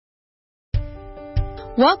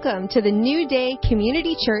Welcome to the New Day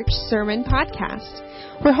Community Church Sermon Podcast.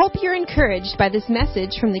 We hope you're encouraged by this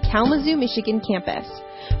message from the Kalamazoo, Michigan campus.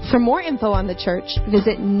 For more info on the church,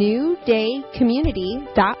 visit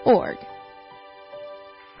newdaycommunity.org.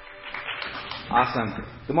 Awesome.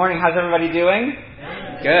 Good morning. How's everybody doing?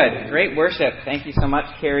 Good. Great worship. Thank you so much,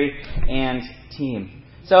 Carrie and team.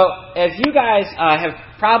 So, as you guys have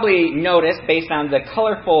probably noticed, based on the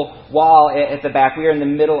colorful wall at the back, we are in the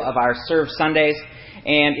middle of our Serve Sundays.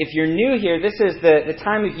 And if you're new here, this is the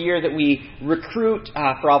time of year that we recruit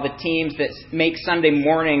for all the teams that make Sunday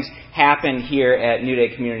mornings happen here at New Day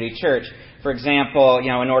Community Church. For example, in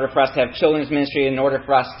order for us to have children's ministry, in order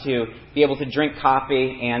for us to be able to drink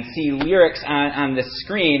coffee and see lyrics on the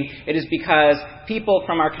screen, it is because people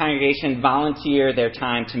from our congregation volunteer their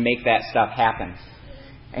time to make that stuff happen.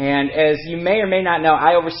 And as you may or may not know,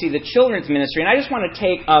 I oversee the children's ministry, and I just want to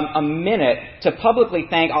take a minute to publicly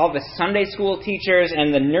thank all the Sunday school teachers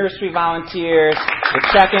and the nursery volunteers, the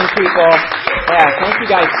check-in people. Yeah, thank you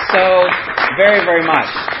guys so very, very much.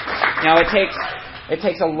 It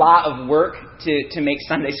takes a lot of work to make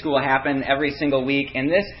Sunday school happen every single week, and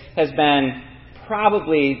this has been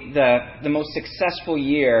probably the most successful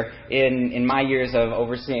year in my years of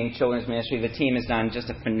overseeing children's ministry. The team has done just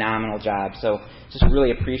a phenomenal job, so just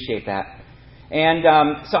really appreciate that. And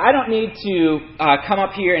so I don't need to come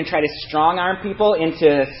up here and try to strong-arm people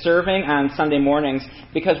into serving on Sunday mornings,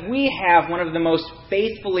 because we have one of the most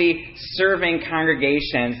faithfully serving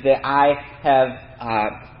congregations that I have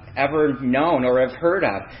ever known or have heard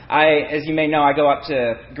of. As you may know, I go up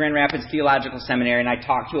to Grand Rapids Theological Seminary and I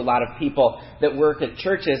talk to a lot of people that work at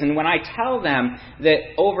churches. And when I tell them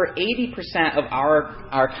that over 80% of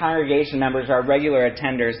our congregation members, our regular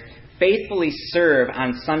attenders, faithfully serve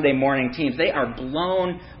on Sunday morning teams, they are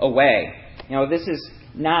blown away. This is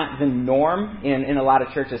not the norm in a lot of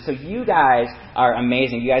churches. So you guys are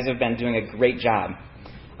amazing. You guys have been doing a great job.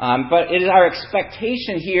 But it is our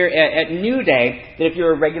expectation here at New Day that if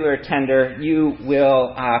you're a regular attender, you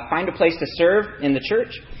will find a place to serve in the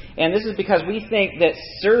church. And this is because we think that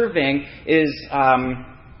serving is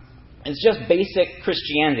just basic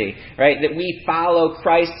Christianity, right? That we follow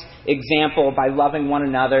Christ's example by loving one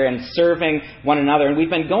another and serving one another. And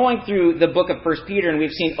we've been going through the book of 1 Peter, and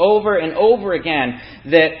we've seen over and over again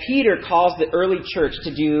that Peter calls the early church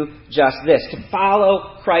to do just this, to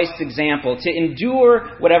follow Christ's example, to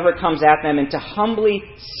endure whatever comes at them, and to humbly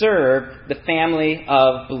serve the family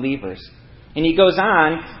of believers. And he goes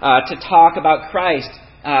on to talk about Christ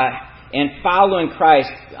and following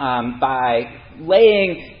Christ by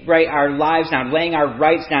laying our lives down, laying our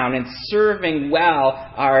rights down, and serving well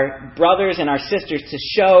our brothers and our sisters to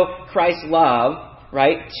show Christ's love,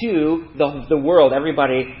 to the world,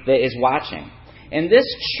 everybody that is watching. And this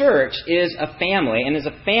church is a family, and as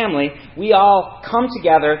a family, we all come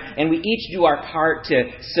together and we each do our part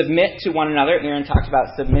to submit to one another. Aaron talked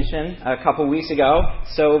about submission a couple weeks ago.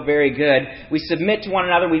 So very good. We submit to one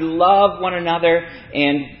another, we love one another,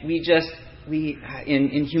 and we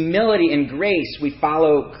in humility and grace, we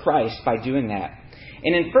follow Christ by doing that.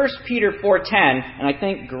 And in 1 Peter 4:10, and I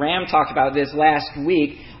think Graham talked about this last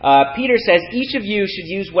week, Peter says, each of you should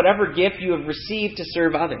use whatever gift you have received to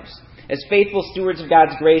serve others, as faithful stewards of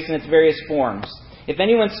God's grace in its various forms. If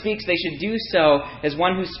anyone speaks, they should do so as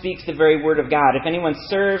one who speaks the very word of God. If anyone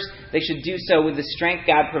serves, they should do so with the strength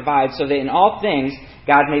God provides, so that in all things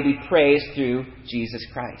God may be praised through Jesus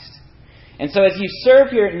Christ. And so as you serve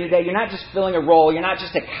here at New Day, you're not just filling a role, you're not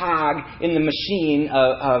just a cog in the machine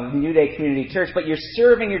of New Day Community Church, but you're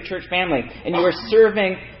serving your church family, and you are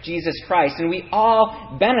serving Jesus Christ. And we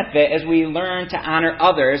all benefit as we learn to honor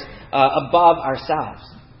others above ourselves.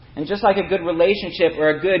 And just like a good relationship or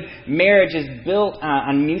a good marriage is built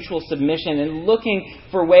on mutual submission and looking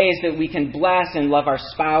for ways that we can bless and love our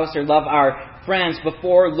spouse or love our friends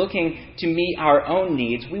before looking to meet our own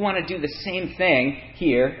needs, we want to do the same thing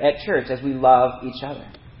here at church as we love each other.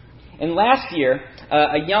 And last year,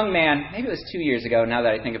 a young man, maybe it was 2 years ago now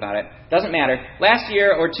that I think about it, doesn't matter. Last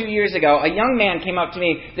year or 2 years ago, a young man came up to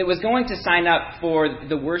me that was going to sign up for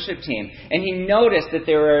the worship team. And he noticed that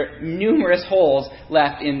there were numerous holes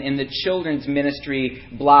left in the children's ministry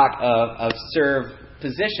block of serve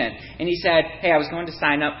position. And he said, hey, I was going to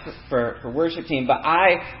sign up for worship team, but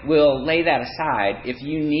I will lay that aside if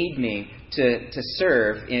you need me to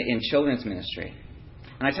serve in children's ministry.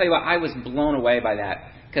 And I tell you what, I was blown away by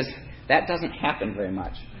that, because that doesn't happen very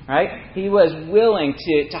much, right? He was willing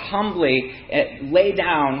to humbly lay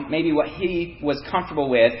down maybe what he was comfortable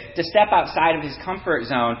with, to step outside of his comfort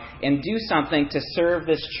zone and do something to serve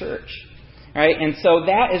this church. Right? And so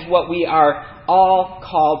that is what we are all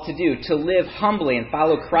called to do, to live humbly and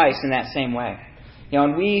follow Christ in that same way.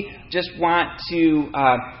 And we just want to,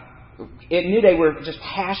 at New Day, we're just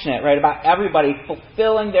passionate, right, about everybody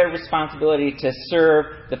fulfilling their responsibility to serve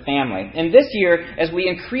the family. And this year, as we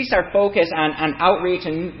increase our focus on outreach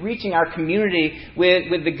and reaching our community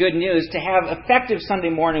with the good news, to have effective Sunday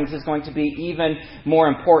mornings is going to be even more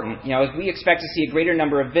important. As we expect to see a greater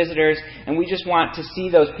number of visitors, and we just want to see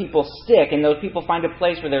those people stick, and those people find a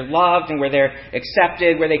place where they're loved and where they're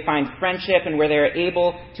accepted, where they find friendship, and where they're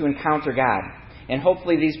able to encounter God. And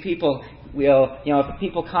hopefully these people will, if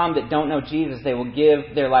people come that don't know Jesus, they will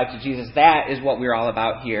give their life to Jesus. That is what we're all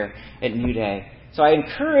about here at New Day. So I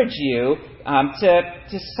encourage you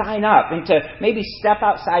to sign up and to maybe step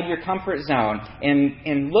outside your comfort zone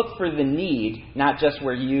and look for the need, not just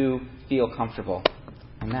where you feel comfortable.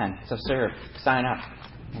 Amen. So serve. Sign up.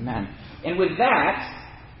 Amen. And with that,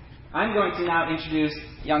 I'm going to now introduce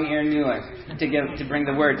young Aaron Mueller to bring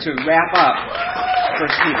the word to wrap up 1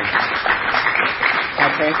 Peter. Can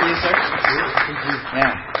I pray for you, sir?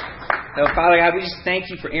 Yeah. So, Father God, we just thank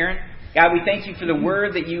you for Aaron. God, we thank you for the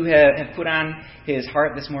word that you have put on his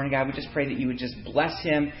heart this morning. God, we just pray that you would just bless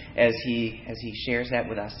him as he shares that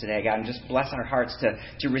with us today, God, and just bless our hearts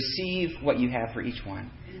to receive what you have for each one.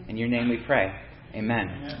 In your name we pray. Amen.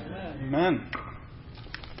 Amen.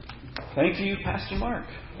 Thank you, Pastor Mark.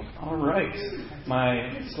 All right. My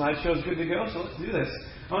slideshow is good to go, so let's do this.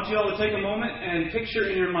 I want you all to take a moment and picture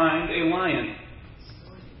in your mind a lion.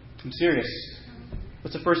 I'm serious.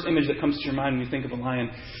 What's the first image that comes to your mind when you think of a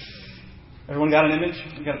lion? Everyone got an image?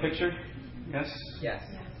 You got a picture? Yes? Yes.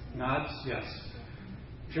 Nods? Yes.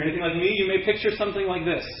 If you're anything like me, you may picture something like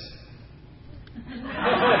this.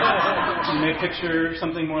 You may picture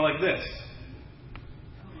something more like this.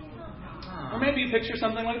 Or maybe you picture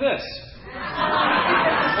something like this.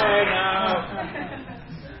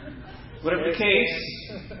 Whatever the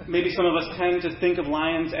case, maybe some of us tend to think of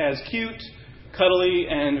lions as cute, cuddly,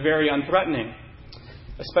 and very unthreatening.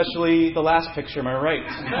 Especially the last picture, am I right?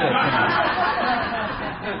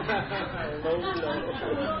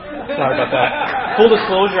 Sorry about that. Full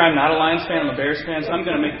disclosure, I'm not a Lions fan, I'm a Bears fan, so I'm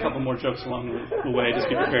going to make a couple more jokes along the way. Just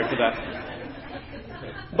be prepared for that.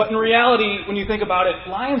 But in reality, when you think about it,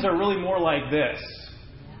 lions are really more like this.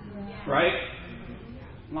 Right?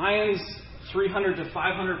 Lions, 300 to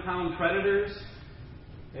 500 pound predators.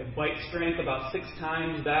 They have bite strength about 6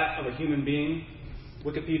 times that of a human being,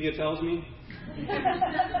 Wikipedia tells me.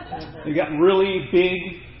 They've got really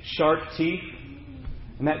big, sharp teeth.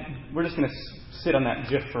 And we're just going to sit on that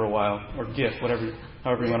GIF for a while, or GIF,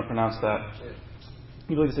 however you want to pronounce that.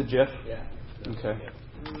 You believe it's a GIF? Yeah. Okay.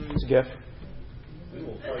 It's a GIF.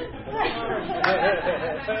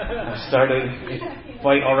 I've started a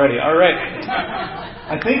fight already. All right.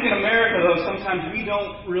 I think in America, though, sometimes we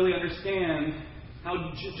don't really understand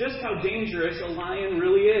just how dangerous a lion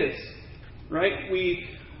really is. Right?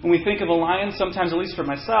 When we think of a lion, sometimes, at least for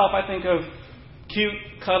myself, I think of cute,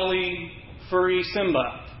 cuddly, furry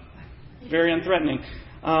Simba. Very unthreatening.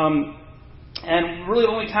 And really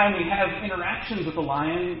the only time we have interactions with a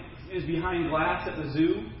lion is behind glass at the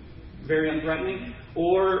zoo. Very unthreatening.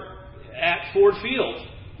 Or at Ford Field,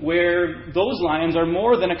 where those lions are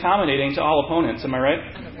more than accommodating to all opponents. Am I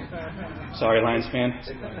right? Sorry, Lions fan.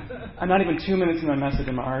 I'm not even 2 minutes in my message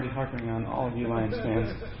and I'm already harping on all of you Lions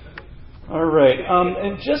fans. All right.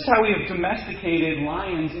 And just how we have domesticated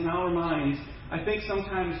lions in our minds, I think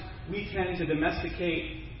sometimes we tend to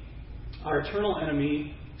domesticate our eternal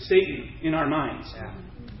enemy, Satan, in our minds. Yeah.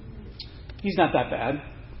 He's not that bad.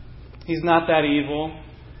 He's not that evil.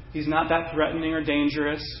 He's not that threatening or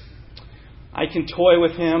dangerous. I can toy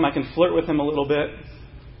with him. I can flirt with him a little bit.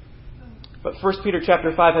 But 1 Peter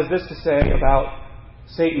chapter 5 has this to say about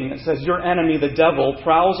Satan. It says, "Your enemy, the devil,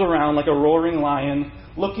 prowls around like a roaring lion,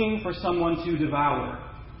 looking for someone to devour."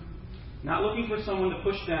 Not looking for someone to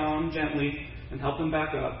push down gently and help them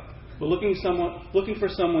back up, but looking for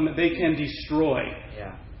someone that they can destroy.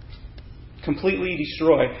 Yeah. Completely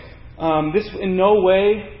destroy. This in no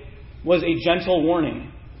way was a gentle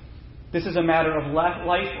warning. This is a matter of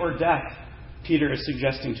life or death, Peter is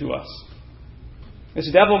suggesting to us. This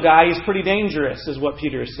devil guy is pretty dangerous, is what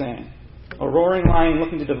Peter is saying. A roaring lion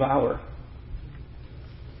looking to devour.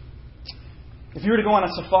 If you were to go on a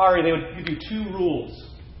safari, they would give you 2 rules.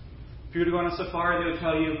 If you were to go on a safari, they would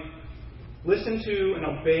tell you, listen to and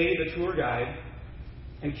obey the tour guide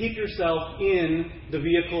and keep yourself in the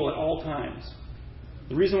vehicle at all times.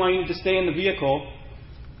 The reason why you need to stay in the vehicle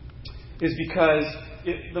is because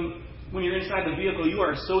when you're inside the vehicle, you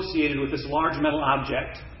are associated with this large metal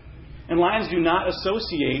object. And lions do not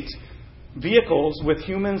associate vehicles with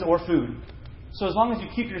humans or food. So as long as you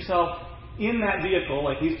keep yourself in that vehicle,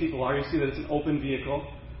 like these people are, you see that it's an open vehicle,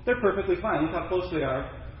 they're perfectly fine. Look how close they are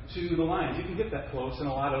to the lions. You can get that close in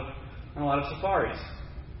a lot of safaris.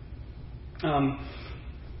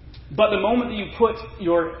 But the moment that you put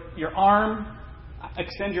your arm,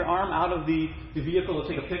 extend your arm out of the vehicle to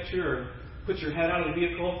take a picture or put your head out of the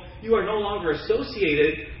vehicle, you are no longer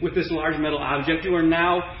associated with this large metal object. You are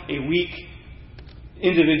now a weak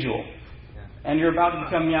individual. And you're about to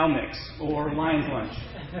become Meow Mix or Lion's Lunch.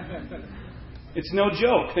 It's no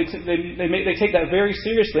joke. They take that very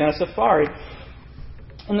seriously on a safari.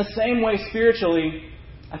 In the same way, spiritually,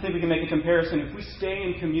 I think we can make a comparison. If we stay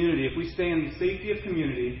in community, if we stay in the safety of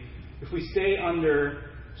community, if we stay under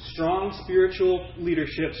strong spiritual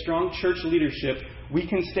leadership, strong church leadership, we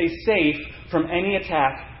can stay safe from any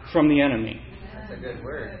attack from the enemy. That's a good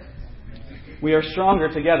word. We are stronger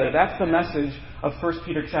together. That's the message of 1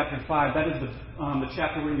 Peter chapter 5. That is the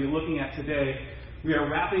chapter we're going to be looking at today. We are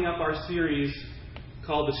wrapping up our series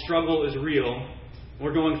called The Struggle is Real.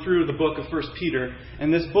 We're going through the book of 1 Peter.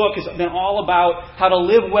 And this book has been all about how to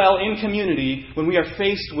live well in community when we are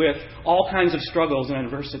faced with all kinds of struggles and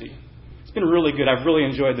adversity. It's been really good. I've really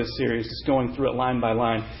enjoyed this series, just going through it line by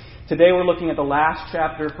line. Today we're looking at the last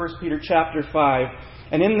chapter, 1 Peter chapter 5.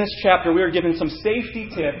 And in this chapter we are given some safety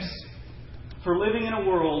tips for living in a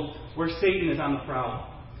world where Satan is on the prowl.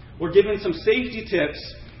 We're given some safety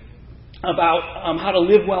tips about how to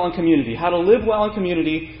live well in community. How to live well in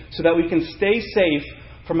community so that we can stay safe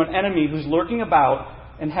from an enemy who's lurking about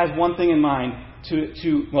and has one thing in mind,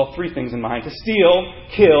 three things in mind: to steal,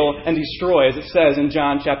 kill, and destroy, as it says in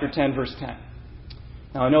John chapter 10, verse 10.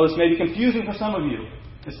 Now, I know this may be confusing for some of you,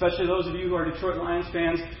 especially those of you who are Detroit Lions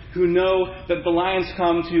fans who know that the Lions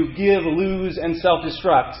come to give, lose, and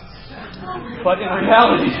self-destruct. But in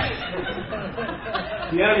reality,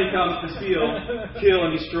 the enemy comes to steal, kill,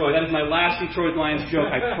 and destroy. That is my last Detroit Lions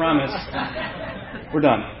joke, I promise. We're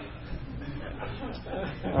done.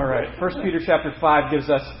 All right. 1 Peter chapter 5 gives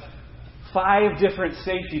us 5 different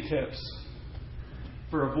safety tips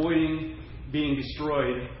for avoiding being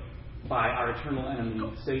destroyed by our eternal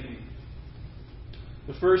enemy, Satan.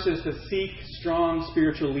 The first is to seek strong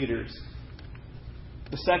spiritual leaders.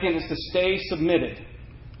 The second is to stay submitted.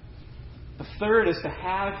 The third is to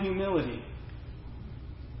have humility.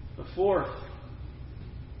 The fourth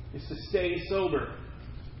is to stay sober.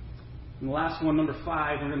 And the last one, number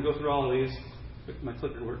 5, we're going to go through all of these. My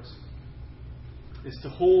clicker works. Is to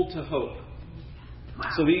hold to hope.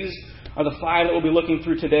 So these are the 5 that we'll be looking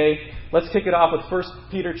through today. Let's kick it off with 1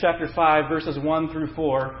 Peter chapter 5, verses 1 through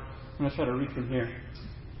 4. I'm going to try to read from here.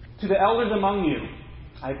 To the elders among you,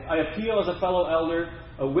 I appeal as a fellow elder,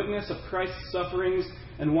 a witness of Christ's sufferings,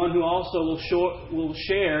 and one who also will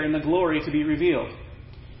share in the glory to be revealed.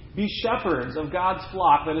 Be shepherds of God's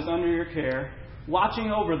flock that is under your care,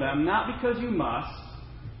 watching over them, not because you must,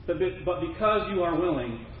 but because you are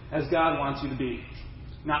willing, as God wants you to be.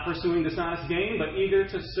 Not pursuing dishonest gain, but eager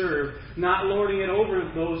to serve, not lording it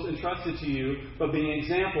over those entrusted to you, but being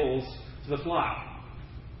examples to the flock.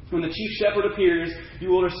 When the chief shepherd appears, you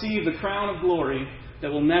will receive the crown of glory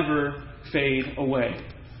that will never fade away.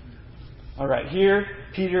 All right, here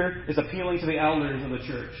Peter is appealing to the elders of the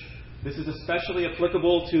church. This is especially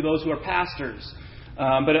applicable to those who are pastors,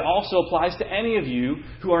 but it also applies to any of you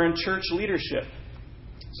who are in church leadership.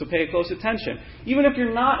 So pay close attention. Even if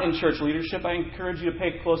you're not in church leadership, I encourage you to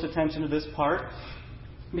pay close attention to this part.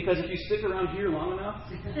 Because if you stick around here long enough,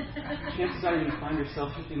 chances are you're going to find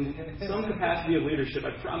yourself in some capacity of leadership.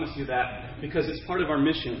 I promise you that. Because it's part of our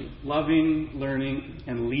mission. Loving, learning,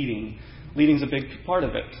 and leading. Leading's a big part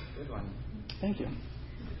of it. Good one. Thank you.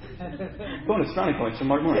 Bonus brownie points from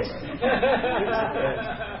Mark Morris.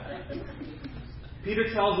 Peter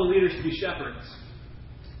tells the leaders to be shepherds.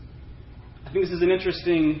 I think this is an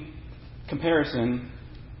interesting comparison,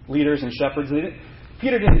 leaders and shepherds.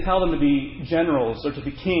 Peter didn't tell them to be generals or to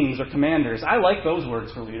be kings or commanders. I like those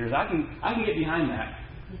words for leaders. I can get behind that.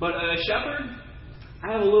 But a shepherd,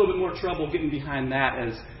 I have a little bit more trouble getting behind that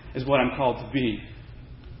as what I'm called to be.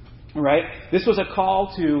 All right? This was a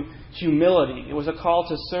call to humility. It was a call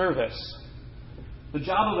to service. The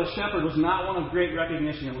job of a shepherd was not one of great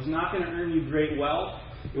recognition. It was not going to earn you great wealth.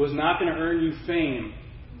 It was not going to earn you fame.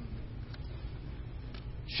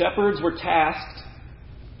 Shepherds were tasked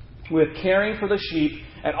with caring for the sheep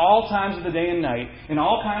at all times of the day and night, in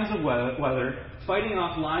all kinds of weather, fighting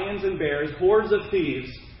off lions and bears, hordes of thieves.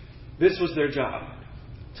 This was their job,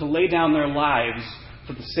 to lay down their lives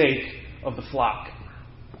for the sake of the flock.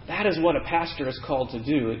 That is what a pastor is called to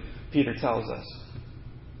do, Peter tells us.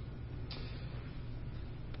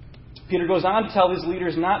 Peter goes on to tell his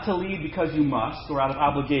leaders not to lead because you must or out of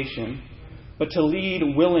obligation, but to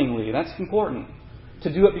lead willingly. That's important.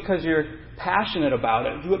 To do it because you're passionate about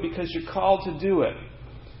it. Do it because you're called to do it.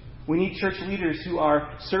 We need church leaders who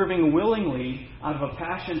are serving willingly out of a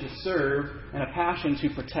passion to serve and a passion to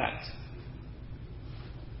protect.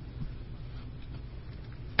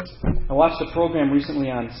 I watched a program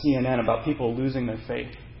recently on CNN about people losing their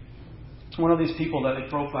faith. One of these people that they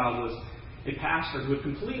profiled was a pastor who had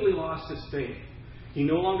completely lost his faith. He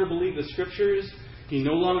no longer believed the Scriptures. He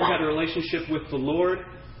no longer had a relationship with the Lord,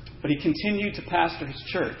 but he continued to pastor his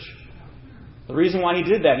church. The reason why he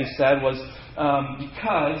did that, he said, was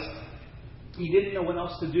because he didn't know what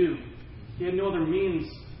else to do. He had no other means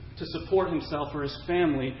to support himself or his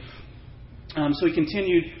family. So he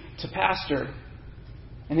continued to pastor.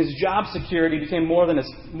 And his job security became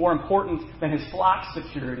more important than his flock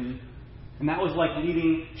security. And that was like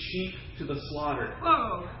leading sheep to the slaughter.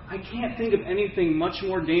 Whoa! I can't think of anything much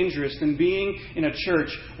more dangerous than being in a church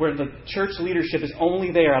where the church leadership is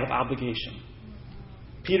only there out of obligation.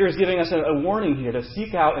 Peter is giving us a warning here to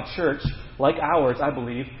seek out a church like ours, I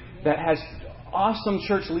believe, that has awesome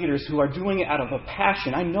church leaders who are doing it out of a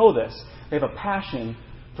passion. I know this. They have a passion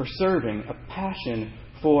for serving, a passion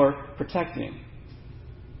for protecting.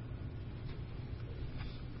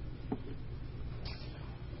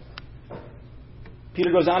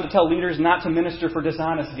 Peter goes on to tell leaders not to minister for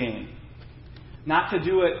dishonest gain, not to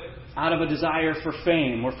do it out of a desire for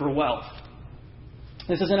fame or for wealth.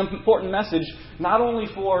 This is an important message not only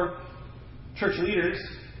for church leaders,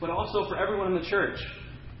 but also for everyone in the church,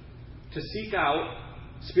 to seek out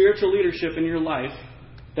spiritual leadership in your life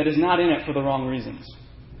that is not in it for the wrong reasons.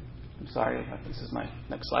 I'm sorry, this is my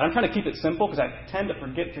next slide. I'm trying to keep it simple because I tend to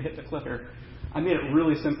forget to hit the clicker. I made it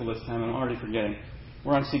really simple this time, and I'm already forgetting.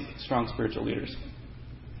 We're on Seek Strong Spiritual Leaders.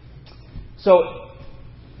 So,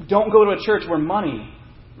 don't go to a church where money,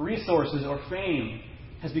 resources, or fame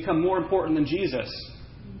has become more important than Jesus.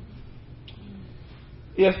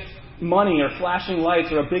 If money or flashing lights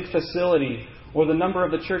or a big facility or the number of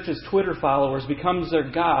the church's Twitter followers becomes their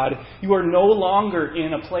God, you are no longer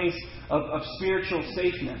in a place of spiritual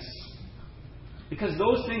safeness. Because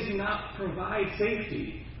those things do not provide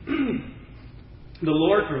safety. The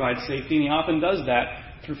Lord provides safety, and He often does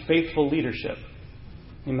that through faithful leadership.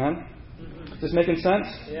 Amen? Is this making sense?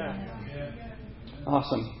 Yeah.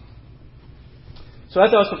 Awesome. So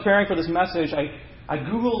as I was preparing for this message, I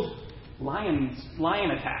Googled lion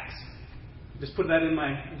attacks. Just put that in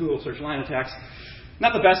my Google search, lion attacks.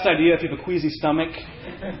 Not the best idea if you have a queasy stomach,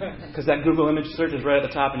 because that Google image search is right at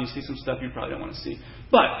the top and you see some stuff you probably don't want to see.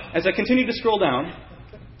 But as I continued to scroll down,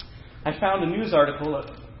 I found a news article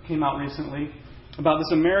that came out recently about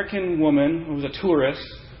this American woman who was a tourist.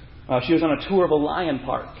 She was on a tour of a lion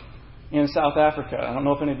park in South Africa. I don't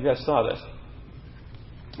know if any of you guys saw this.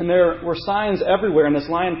 And there were signs everywhere in this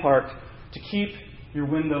lion park to keep your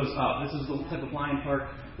windows up. This is the type of lion park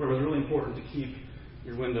where it was really important to keep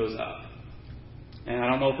your windows up. And I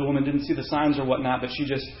don't know if the woman didn't see the signs or whatnot, but she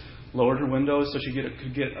just lowered her windows so she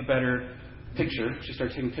could get a better picture. She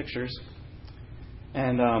started taking pictures.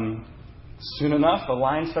 And soon enough, a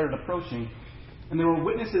lion started approaching. And there were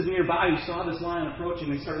witnesses nearby who saw this lion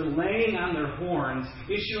approaching. They started laying on their horns,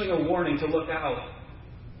 issuing a warning to look out.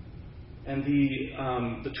 And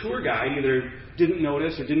the tour guide either didn't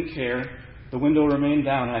notice or didn't care. The window remained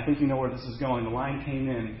down, and I think you know where this is going. The lion came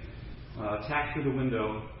in, attacked through the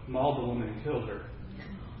window, mauled the woman, and killed her.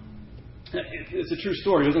 It's a true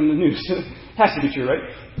story. It was in the news. It has to be true,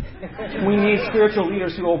 right? We need spiritual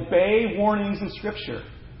leaders who obey warnings in Scripture,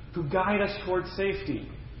 who guide us towards safety.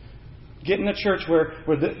 Get in a church where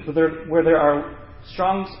there are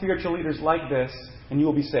strong spiritual leaders like this, and you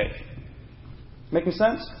will be safe. Making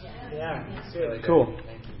sense? Yeah. Cool.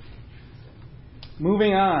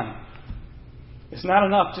 Moving on. It's not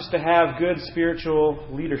enough just to have good spiritual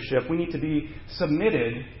leadership. We need to be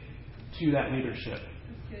submitted to that leadership.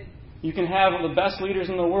 You can have the best leaders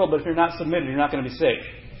in the world, but if you're not submitted, you're not going to be safe.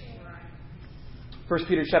 1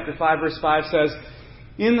 Peter chapter 5, verse 5 says,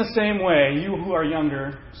 "In the same way, you who are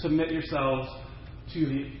younger, submit yourselves to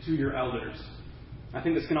your elders." I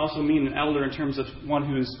think this can also mean an elder in terms of one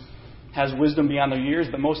who has wisdom beyond their years,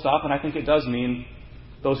 but most often I think it does mean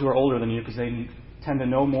those who are older than you because they tend to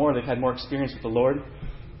know more, they've had more experience with the Lord.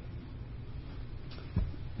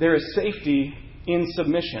 There is safety in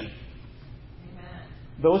submission. Amen.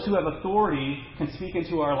 Those who have authority can speak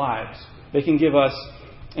into our lives. They can give us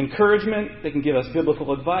encouragement, they can give us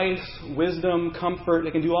biblical advice, wisdom, comfort.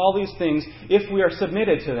 They can do all these things if we are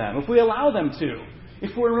submitted to them, if we allow them to,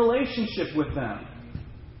 if we're in a relationship with them.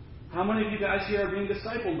 How many of you guys here are being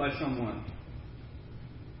discipled by someone?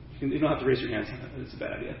 You don't have to raise your hands. It's a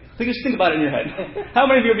bad idea. Just think about it in your head. How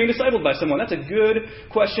many of you are being discipled by someone? That's a good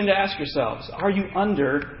question to ask yourselves. Are you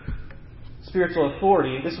under spiritual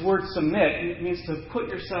authority, this word submit means to put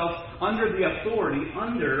yourself under the authority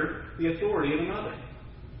of another.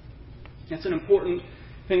 That's an important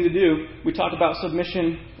thing to do. We talked about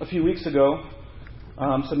submission a few weeks ago,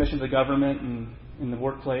 submission to the government and in the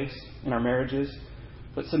workplace, in our marriages.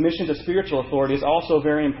 But submission to spiritual authority is also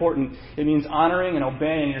very important. It means honoring and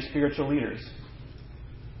obeying your spiritual leaders.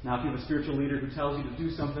 Now, if you have a spiritual leader who tells you to do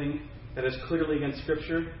something that is clearly against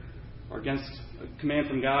Scripture or against a command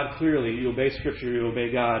from God, clearly you obey Scripture, you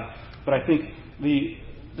obey God. But I think the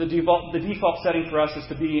default setting for us is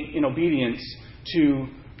to be in obedience to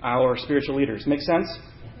our spiritual leaders. Make sense?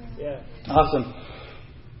 Yeah. Awesome.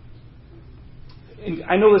 And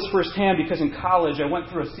I know this firsthand because in college I went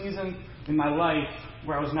through a season in my life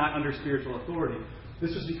where I was not under spiritual authority.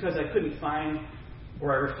 This was because I couldn't find,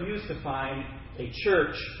 or I refused to find, a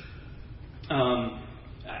church.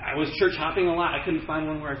 I was church hopping a lot. I couldn't find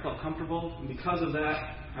one where I felt comfortable. And because of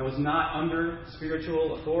that, I was not under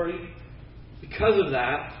spiritual authority. Because of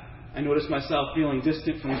that, I noticed myself feeling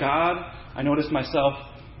distant from God. I noticed myself,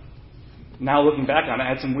 now looking back on it, I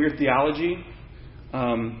had some weird theology.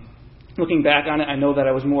 Looking back on it, I know that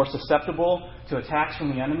I was more susceptible to attacks from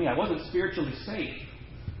the enemy. I wasn't spiritually safe.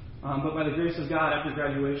 But by the grace of God, after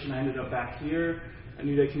graduation, I ended up back here at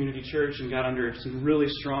New Day Community Church and got under some really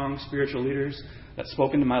strong spiritual leaders that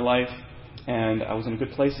spoke into my life. And I was in a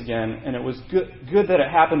good place again. And it was good that it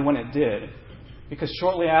happened when it did. Because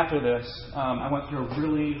shortly after this, I went through a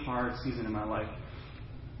really hard season in my life.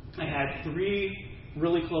 I had 3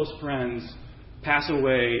 really close friends pass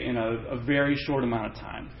away in a very short amount of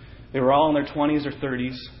time. They were all in their 20s or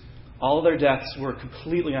 30s. All of their deaths were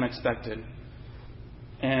completely unexpected.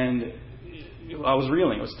 And I was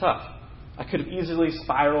reeling. It was tough. I could have easily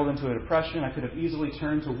spiraled into a depression. I could have easily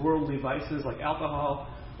turned to worldly vices like alcohol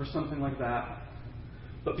or something like that.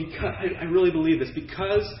 But because I really believe this,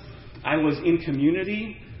 because I was in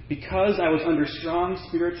community, because I was under strong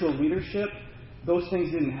spiritual leadership, those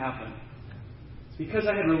things didn't happen. Because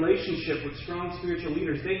I had a relationship with strong spiritual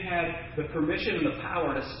leaders, they had the permission and the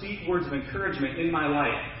power to speak words of encouragement in my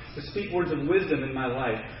life, to speak words of wisdom in my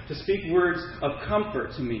life, to speak words of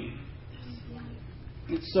comfort to me.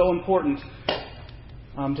 It's so important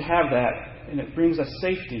to have that, and it brings us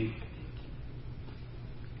safety.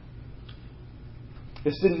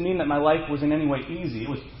 This didn't mean that my life was in any way easy. It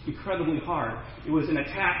was incredibly hard. It was an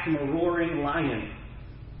attack from a roaring lion,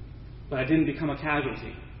 but I didn't become a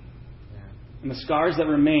casualty. And the scars that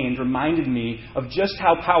remained reminded me of just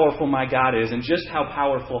how powerful my God is and just how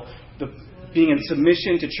powerful being in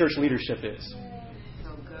submission to church leadership is.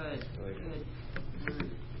 So good.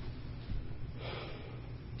 Good.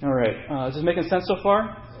 All right. Is this making sense so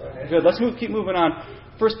far? Good. Let's keep moving on.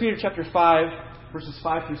 1 Peter chapter 5, verses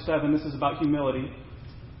 5 through 7. This is about humility.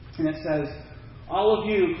 And it says, "All of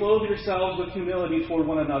you clothe yourselves with humility toward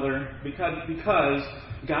one another, because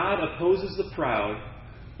God opposes the proud,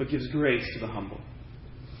 but gives grace to the humble.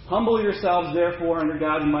 Humble yourselves, therefore, under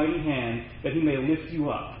God's mighty hand, that He may lift you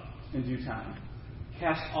up in due time.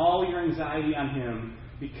 Cast all your anxiety on Him,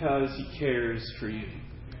 because He cares for you."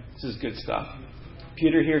 This is good stuff.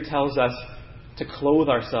 Peter here tells us to clothe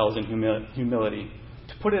ourselves in humility,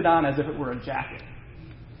 to put it on as if it were a jacket.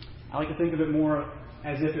 I like to think of it more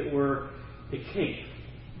as if it were a cape,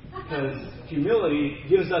 because humility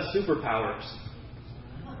gives us superpowers,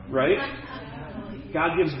 right?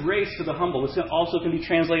 God gives grace to the humble. This also can be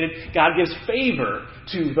translated, God gives favor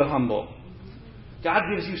to the humble. God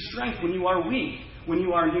gives you strength when you are weak, when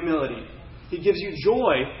you are in humility. He gives you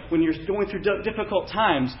joy when you're going through difficult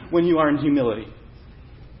times, when you are in humility.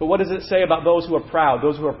 But what does it say about those who are proud,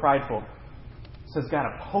 those who are prideful? It says God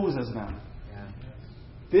opposes them.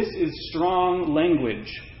 This is strong language.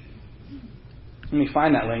 Let me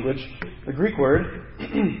find that language. The Greek word,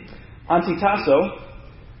 antitasso,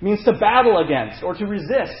 means to battle against or to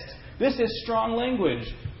resist. This is strong language.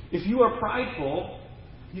 If you are prideful,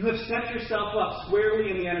 you have set yourself up squarely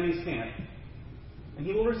in the enemy's camp. And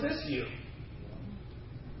he will resist you.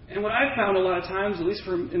 And what I've found a lot of times, at least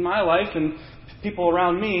in my life and people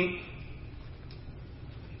around me,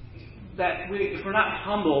 that if we're not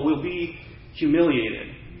humble, we'll be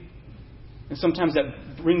humiliated. And sometimes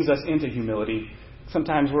that brings us into humility.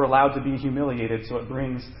 Sometimes we're allowed to be humiliated, so it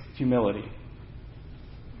brings humility.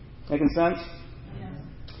 Making sense? Yes.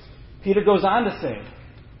 Peter goes on to say,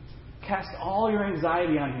 cast all your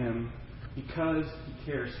anxiety on Him because He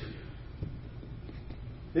cares for you.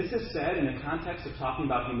 This is said in the context of talking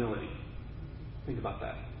about humility. Think about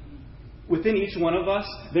that. Within each one of us,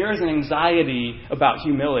 there is an anxiety about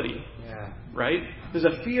humility. Yeah. Right? There's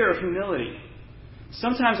a fear of humility.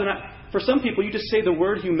 Sometimes, for some people, you just say the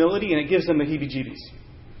word humility and it gives them the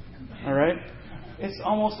heebie-jeebies. All right? It's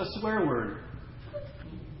almost a swear word.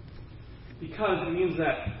 Because it means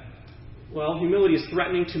that, well, humility is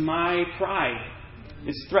threatening to my pride.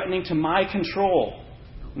 It's threatening to my control.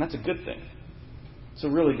 And that's a good thing. It's a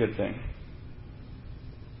really good thing.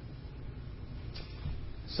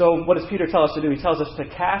 So what does Peter tell us to do? He tells us to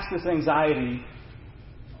cast this anxiety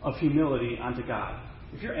of humility onto God.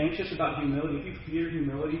 If you're anxious about humility, if you fear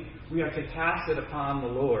humility, we have to cast it upon the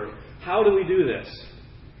Lord. How do we do this?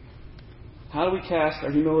 How do we cast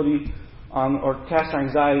our humility on, or cast our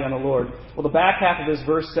anxiety on the Lord? Well, the back half of this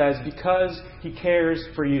verse says, because He cares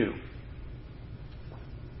for you.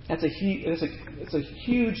 It's a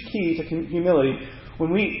huge key to humility.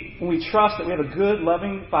 When we trust that we have a good,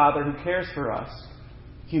 loving Father who cares for us,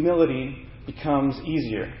 humility becomes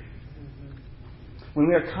easier. When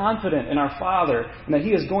we are confident in our Father and that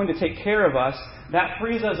He is going to take care of us, that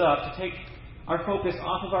frees us up to take our focus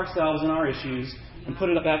off of ourselves and our issues and put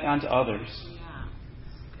it back onto others.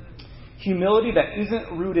 Humility that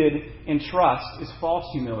isn't rooted in trust is false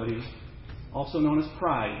humility, also known as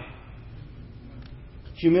pride.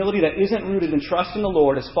 Humility that isn't rooted in trust in the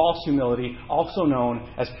Lord is false humility, also known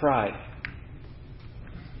as pride.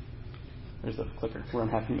 There's the clicker where I'm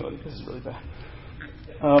half humility. This is really bad.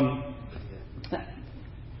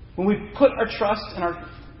 When we put our trust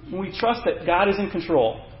when we trust that God is in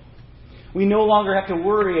control, we no longer have to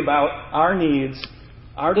worry about our needs,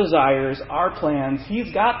 our desires, our plans.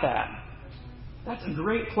 He's got that. That's a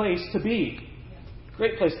great place to be.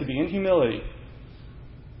 Great place to be in humility.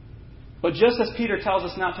 But just as Peter tells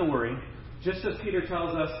us not to worry, just as Peter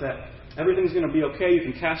tells us that everything's going to be okay, you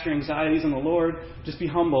can cast your anxieties on the Lord, just be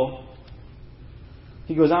humble,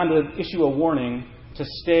 he goes on to issue a warning to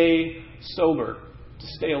stay sober, to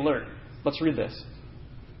stay alert. Let's read this.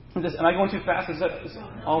 Am I going too fast? Is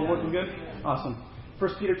all working good? Awesome.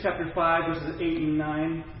 1 Peter chapter 5, verses 8 and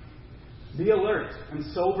 9. Be alert and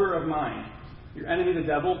sober of mind. Your enemy, the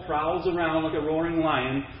devil, prowls around like a roaring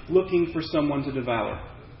lion, looking for someone to devour.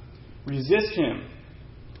 Resist him,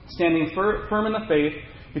 standing firm in the faith,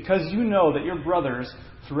 because you know that your brothers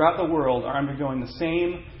throughout the world are undergoing the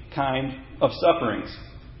same kind of sufferings.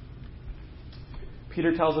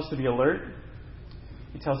 Peter tells us to be alert.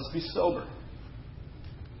 He tells us to be sober.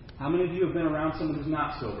 How many of you have been around someone who's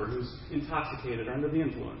not sober, who's intoxicated or under the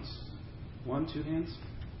influence? 1, 2 hands?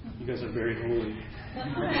 You guys are very holy.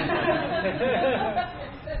 I'm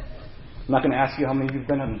not going to ask you how many of you have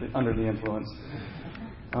been under the influence.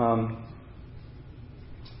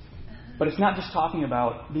 But it's not just talking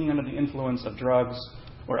about being under the influence of drugs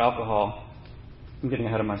or alcohol. I'm getting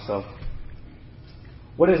ahead of myself.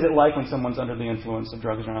 What is it like when someone's under the influence of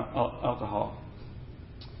drugs or alcohol?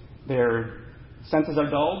 Their senses are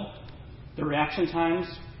dulled. Their reaction times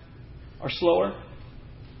are slower.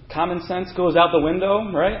 Common sense goes out the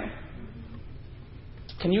window, right?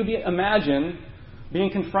 Can you imagine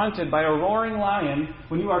being confronted by a roaring lion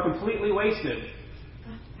when you are completely wasted?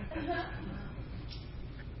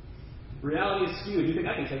 Reality is skewed. You think,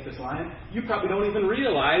 I can take this lion. You probably don't even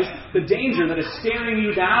realize the danger that is staring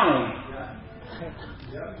you down.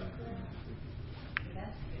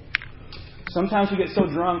 Sometimes we get so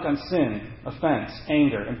drunk on sin, offense,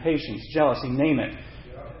 anger, impatience, jealousy, name it,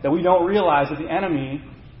 that we don't realize that the enemy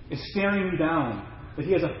is staring you down, that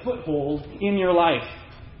he has a foothold in your life.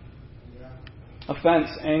 Offense,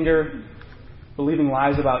 anger, believing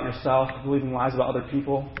lies about yourself, believing lies about other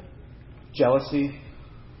people, jealousy.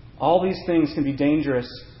 All these things can be dangerous,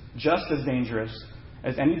 just as dangerous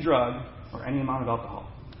as any drug or any amount of alcohol.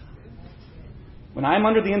 When I'm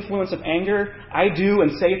under the influence of anger, I do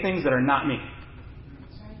and say things that are not me.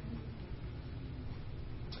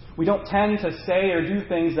 We don't tend to say or do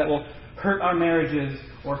things that will hurt our marriages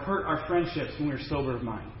or hurt our friendships when we're sober of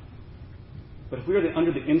mind. But if we are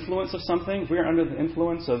under the influence of something, if we are under the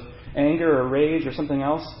influence of anger or rage or something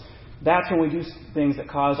else, that's when we do things that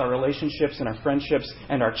cause our relationships and our friendships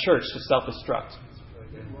and our church to self-destruct.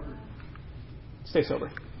 Stay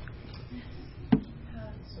sober.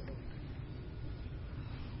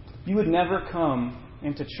 You would never come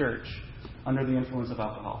into church under the influence of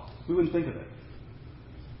alcohol. We wouldn't think of it.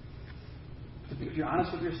 If you're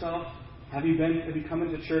honest with yourself, have you come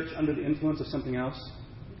into church under the influence of something else?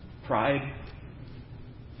 Pride,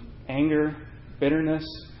 anger, bitterness,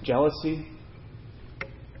 jealousy.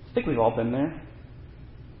 I think we've all been there.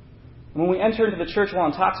 When we enter into the church while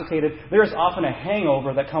intoxicated, there is often a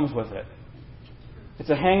hangover that comes with it. It's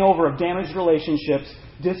a hangover of damaged relationships,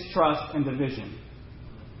 distrust, and division.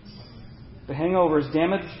 The hangover is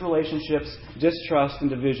damaged relationships, distrust, and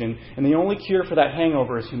division. And the only cure for that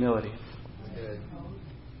hangover is humility.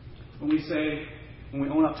 When we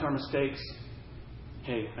own up to our mistakes,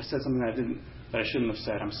 hey, I said something that I shouldn't have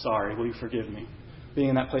said. I'm sorry. Will you forgive me? Being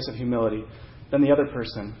in that place of humility. Then the other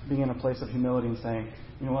person being in a place of humility and saying,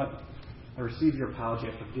 you know what? I received your apology.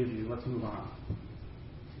 I forgive you. Let's move on.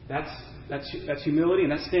 That's humility,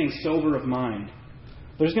 and that's staying sober of mind.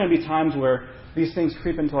 There's going to be times where these things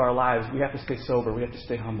creep into our lives. We have to stay sober. We have to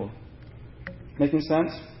stay humble. Making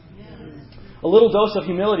sense? Yes. A little dose of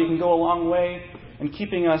humility can go a long way in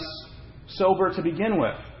keeping us sober to begin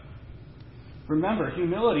with. Remember,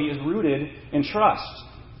 humility is rooted in trust.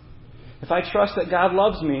 If I trust that God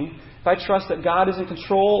loves me, if I trust that God is in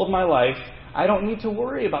control of my life, I don't need to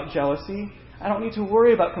worry about jealousy. I don't need to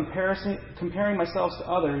worry about comparing myself to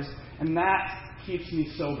others, and that keeps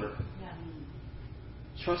me sober. Yeah.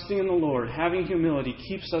 Trusting in the Lord, having humility,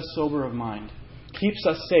 keeps us sober of mind, keeps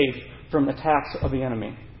us safe from attacks of the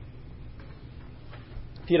enemy.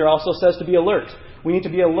 Peter also says to be alert. We need to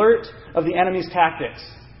be alert of the enemy's tactics.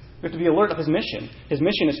 We have to be alert of his mission. His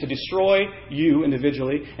mission is to destroy you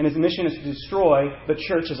individually, and his mission is to destroy the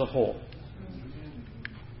church as a whole.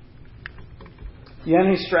 The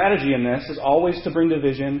enemy's strategy in this is always to bring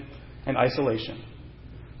division and isolation.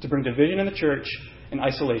 To bring division in the church and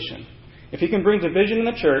isolation. If he can bring division in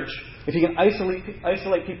the church, if he can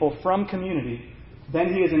isolate people from community,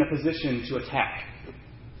 then he is in a position to attack.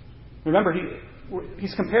 Remember,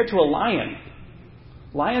 he's compared to a lion.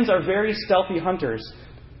 Lions are very stealthy hunters.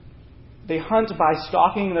 They hunt by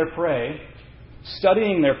stalking their prey,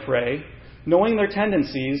 studying their prey, knowing their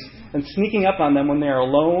tendencies, and sneaking up on them when they are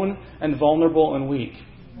alone and vulnerable and weak.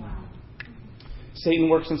 Wow. Satan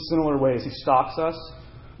works in similar ways. He stalks us,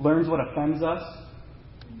 learns what offends us,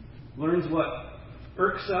 learns what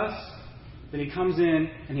irks us, then he comes in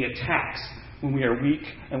and he attacks when we are weak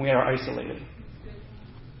and we are isolated.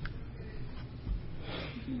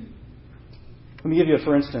 Let me give you a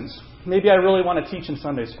for instance. Maybe I really want to teach in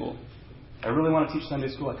Sunday school. I really want to teach Sunday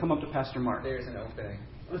school. I come up to Pastor Mark. There's an opening.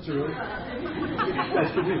 That's really?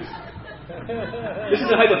 That's produced. This is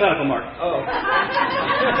a hypothetical, Mark. Oh.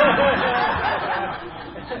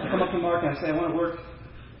 I come up to Mark and I say, I want to work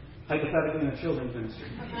hypothetically in a children's ministry.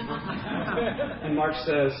 And Mark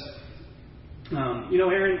says,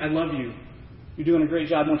 Aaron, I love you. You're doing a great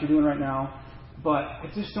job in what you're doing right now, but I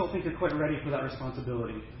just don't think you're quite ready for that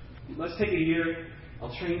responsibility. Let's take a year,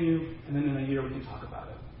 I'll train you, and then in a year we can talk about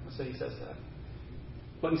it. Let's say he says that.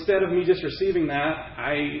 But instead of me just receiving that,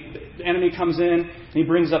 the enemy comes in and he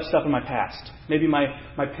brings up stuff in my past. Maybe my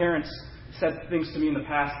parents said things to me in the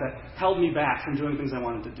past that held me back from doing things I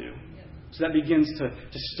wanted to do. So that begins to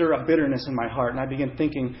stir up bitterness in my heart, and I begin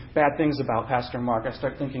thinking bad things about Pastor Mark. I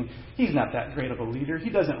start thinking, he's not that great of a leader. He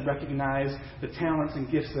doesn't recognize the talents and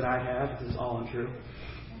gifts that I have. This is all untrue.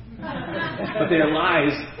 But they are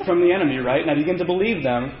lies from the enemy, right? And I begin to believe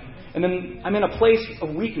them. And then I'm in a place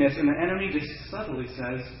of weakness, and the enemy just subtly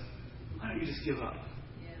says, why don't you just give up?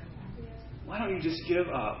 Why don't you just give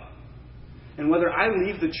up? And whether I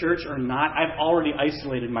leave the church or not, I've already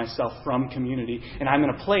isolated myself from community, and I'm in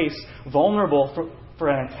a place vulnerable for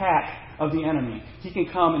an attack of the enemy. He can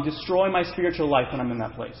come and destroy my spiritual life when I'm in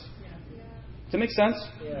that place. Does that make sense?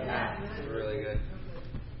 Yeah. That's really good.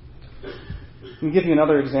 Let me give you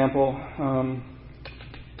another example.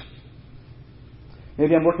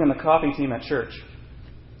 Maybe I'm working on the coffee team at church.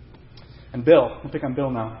 And Bill, I'll pick on Bill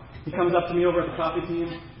now. He comes up to me over at the coffee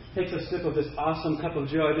team, takes a sip of this awesome cup of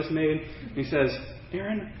joe I just made, and he says,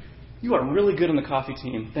 Aaron, you are really good on the coffee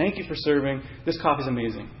team. Thank you for serving. This coffee's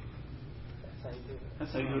amazing.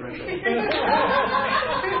 That's how you do it right there.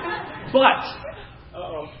 But,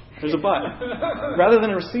 there's a but. Rather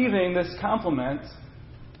than receiving this compliment,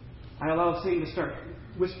 I allow Satan to start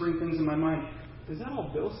whispering things in my mind. Is that all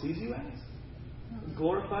Bill sees you as?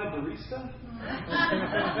 Glorified barista?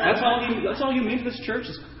 That's all you mean to this church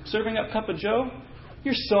is serving up a cup of joe?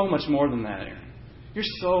 You're so much more than that, Aaron. You're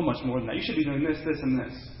so much more than that. You should be doing this, this, and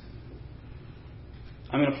this.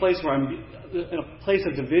 I'm in a place where I'm in a place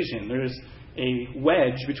of division. There's a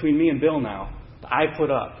wedge between me and Bill now that I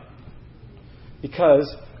put up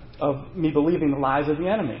because of me believing the lies of the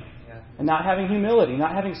enemy. And not having humility,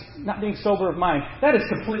 not being sober of mind. That's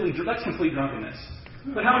complete drunkenness.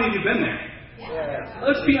 But how many of you have been there? Yeah.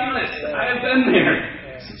 Let's be honest. I have been there.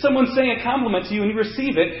 Yeah. Someone's saying a compliment to you and you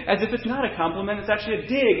receive it as if it's not a compliment. It's actually a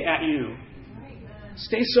dig at you.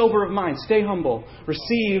 Stay sober of mind. Stay humble.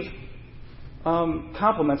 Receive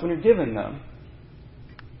compliments when you're given them.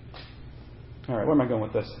 All right, where am I going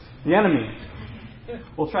with this? The enemy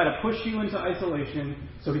will try to push you into isolation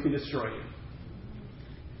so he can destroy you.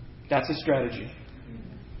 That's his strategy.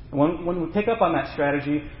 And when we pick up on that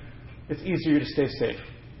strategy, it's easier to stay safe.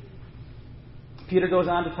 Peter goes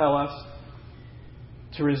on to tell us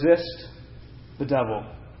to resist the devil,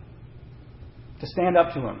 to stand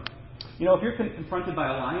up to him. You know, if you're confronted by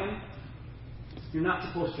a lion, you're not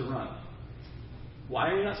supposed to run. Why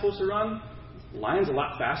are you not supposed to run? The lion's a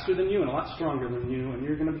lot faster than you and a lot stronger than you, and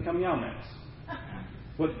you're going to become Yao Mings.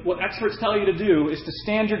 What experts tell you to do is to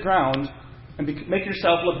stand your ground and make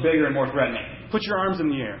yourself look bigger and more threatening. Put your arms in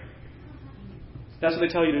the air. That's what they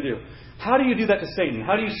tell you to do. How do you do that to Satan?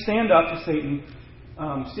 How do you stand up to Satan,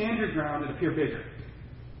 stand your ground, and appear bigger?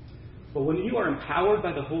 But when you are empowered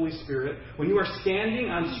by the Holy Spirit, when you are standing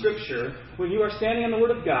on Scripture, when you are standing on the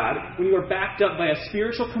Word of God, when you are backed up by a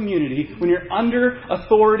spiritual community, when you're under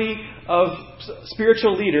authority of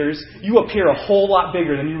spiritual leaders, you appear a whole lot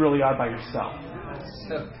bigger than you really are by yourself.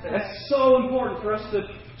 That's so important for us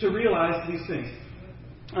to realize these things.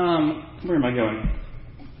 Where am I going?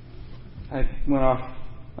 I went off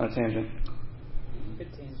on a tangent.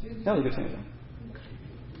 Good tangent. That was a good tangent.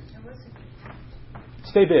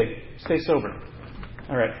 Stay big. Stay sober.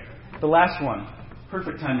 All right. The last one.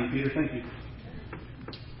 Perfect timing, Peter. Thank you.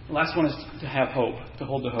 The last one is to have hope, to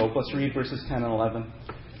hold to hope. Let's read verses 10 and 11.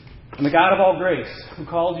 And the God of all grace, who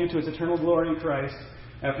called you to his eternal glory in Christ,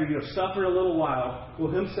 after you have suffered a little while,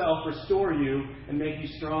 will himself restore you and make you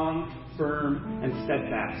strong, firm, and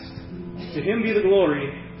steadfast. To him be the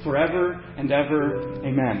glory forever and ever.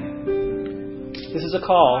 Amen. This is a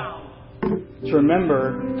call to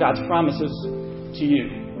remember God's promises to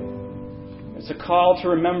you. It's a call to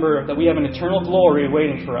remember that we have an eternal glory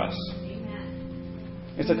waiting for us.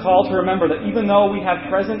 It's a call to remember that even though we have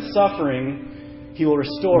present suffering, he will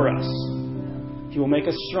restore us. He will make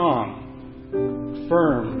us strong,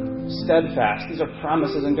 firm, steadfast. These are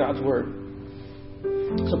promises in God's Word.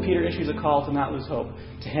 So Peter issues a call to not lose hope,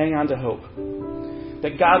 to hang on to hope.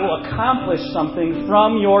 That God will accomplish something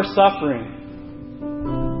from your suffering.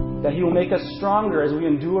 That he will make us stronger as we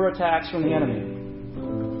endure attacks from the enemy.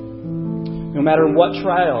 No matter what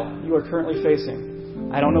trial you are currently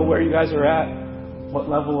facing. I don't know where you guys are at, what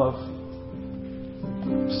level of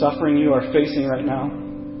suffering you are facing right now.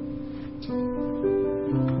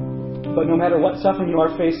 But no matter what suffering you are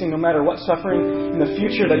facing, no matter what suffering in the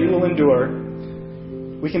future that you will endure,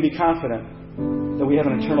 we can be confident that we have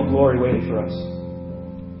an eternal glory waiting for us.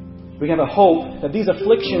 We have a hope that these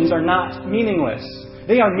afflictions are not meaningless.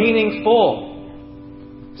 They are meaningful.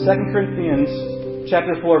 2 Corinthians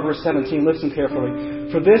chapter 4, verse 17, listen carefully.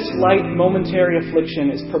 For this light momentary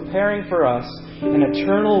affliction is preparing for us an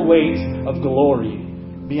eternal weight of glory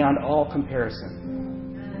beyond all comparison.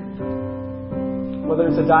 Whether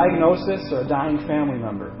it's a diagnosis or a dying family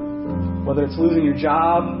member, whether it's losing your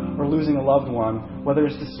job or losing a loved one, whether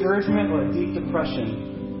it's discouragement or a deep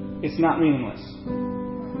depression, it's not meaningless.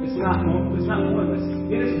 It's not pointless.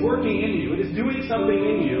 It is working in you. It is doing something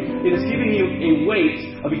in you. It is giving you a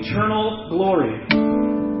weight of eternal glory.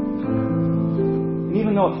 And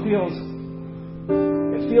even though it feels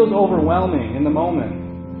overwhelming in the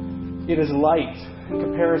moment, it is light in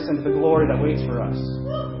comparison to the glory that waits for us.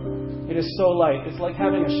 It is so light. It's like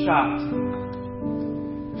having a shot.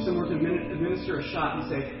 If someone were to administer a shot and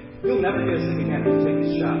say, "You'll never get sick again if you take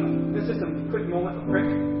this shot. It's just a quick moment, a prick,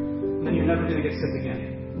 and then you're never going to get sick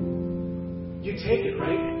again." You take it,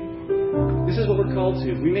 right? This is what we're called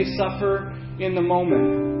to. We may suffer in the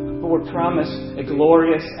moment, but we're promised a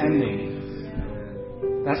glorious ending.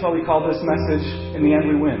 That's why we call this message, "In the end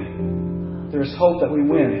we win." There is hope that we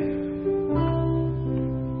win.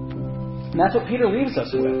 And that's what Peter leaves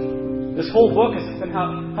us with. This whole book has been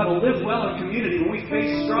how to live well in community when we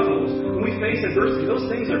face struggles, when we face adversity. Those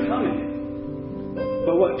things are coming.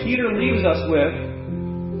 But what Peter leaves us with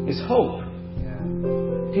is hope.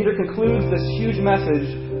 Peter concludes this huge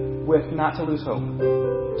message with not to lose hope.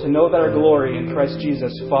 To know that our glory in Christ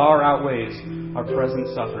Jesus far outweighs our present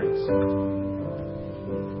sufferings.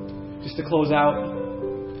 Just to close out,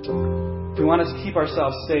 if we want to keep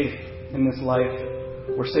ourselves safe in this life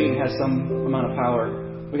where Satan has some amount of power,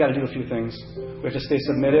 we got to do a few things. We have to stay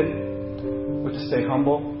submitted. We have to stay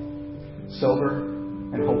humble, sober,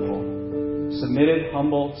 and hopeful. Submitted,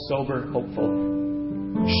 humble, sober, hopeful.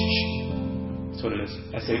 Shh. That's what it is.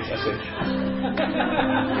 SH.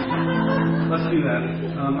 Let's do that.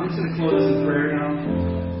 I'm just going to close this in prayer now,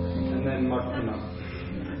 and then Mark will come up.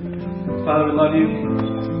 Father, we love you.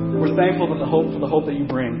 We're thankful for the hope that you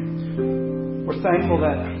bring. We're thankful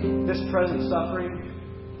that this present suffering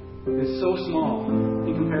is so small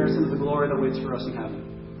in comparison to the glory that waits for us in heaven.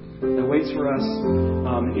 That waits for us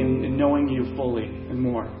in knowing you fully and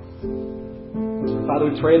more. Father,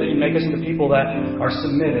 we pray that you make us into people that are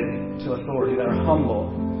submitted to authority, that are humble,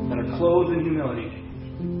 that are clothed in humility,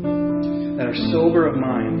 that are sober of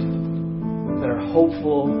mind, that are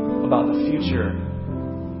hopeful about the future,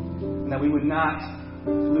 and and that we would not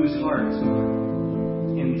lose heart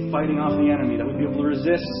in fighting off the enemy, that we'd be able to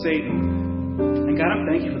resist Satan. And God, I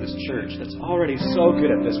thank you for this church that's already so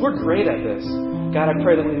good at this. We're great at this. God, I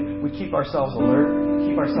pray that we keep ourselves alert,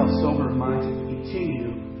 keep ourselves sober of mind, to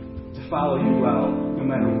continue to follow you well, no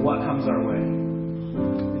matter what comes our way.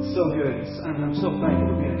 It's so good. I'm so thankful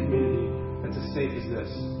for being a community that's as safe as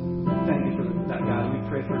this. Thank you for that, God. We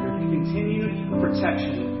pray for your continued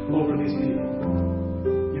protection over these people.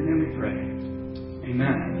 In your name we pray.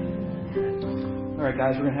 Amen. All right,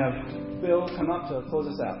 guys, we're going to have Bill come up to close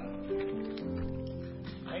us out.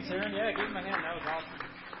 Thanks, Aaron. Yeah, give him a hand. That was awesome.